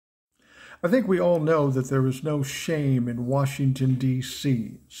I think we all know that there is no shame in Washington,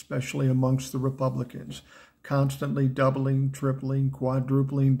 D.C., especially amongst the Republicans, constantly doubling, tripling,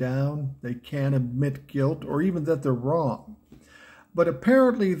 quadrupling down. They can't admit guilt or even that they're wrong. But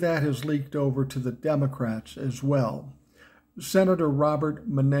apparently that has leaked over to the Democrats as well. Senator Robert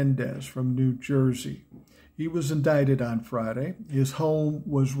Menendez from New Jersey. He was indicted on Friday. His home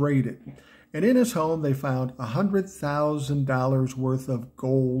was raided. And in his home, they found $100,000 worth of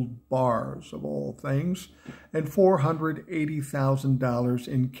gold bars, of all things, and $480,000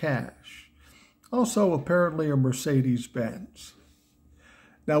 in cash. Also, apparently, a Mercedes-Benz.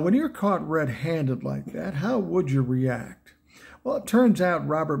 Now, when you're caught red-handed like that, how would you react? Well, it turns out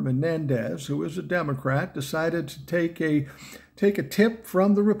Robert Menendez, who is a Democrat, decided to take a tip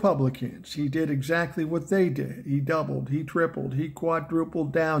from the Republicans. He did exactly what they did. He doubled, he tripled, he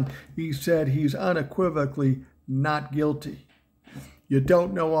quadrupled down. He said he's unequivocally not guilty. You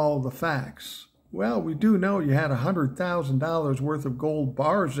don't know all the facts. Well, we do know you had $100,000 worth of gold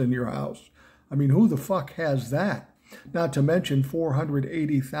bars in your house. I mean, who the fuck has that? Not to mention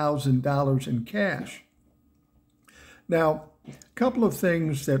 $480,000 in cash. Now, a couple of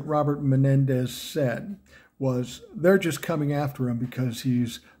things that Robert Menendez said was they're just coming after him because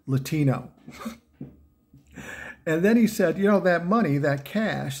he's Latino. And then he said, you know, that money, that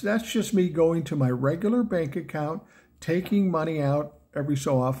cash, that's just me going to my regular bank account, taking money out every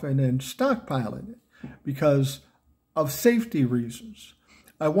so often and stockpiling it because of safety reasons.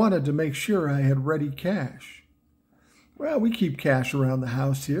 I wanted to make sure I had ready cash. Well, we keep cash around the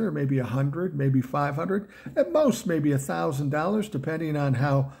house here, maybe $100, maybe $500, at most maybe $1,000, depending on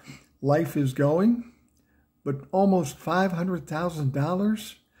how life is going. But almost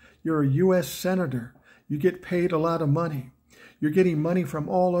 $500,000? You're a U.S. senator. You get paid a lot of money. You're getting money from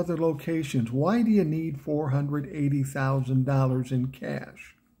all other locations. Why do you need $480,000 in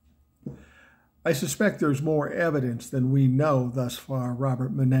cash? I suspect there's more evidence than we know thus far,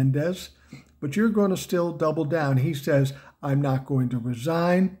 Robert Menendez. But you're going to still double down. He says, I'm not going to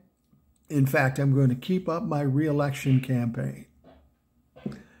resign. In fact, I'm going to keep up my re-election campaign.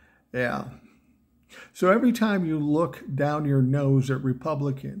 Yeah. So every time you look down your nose at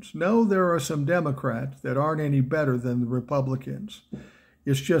Republicans, know there are some Democrats that aren't any better than the Republicans.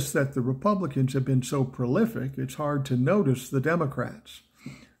 It's just that the Republicans have been so prolific, it's hard to notice the Democrats.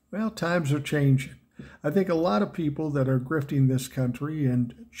 Well, times are changing. I think a lot of people that are grifting this country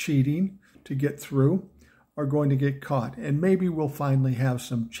and cheating to get through are going to get caught. And maybe we'll finally have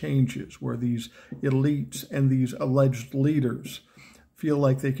some changes where these elites and these alleged leaders feel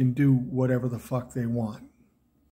like they can do whatever the fuck they want.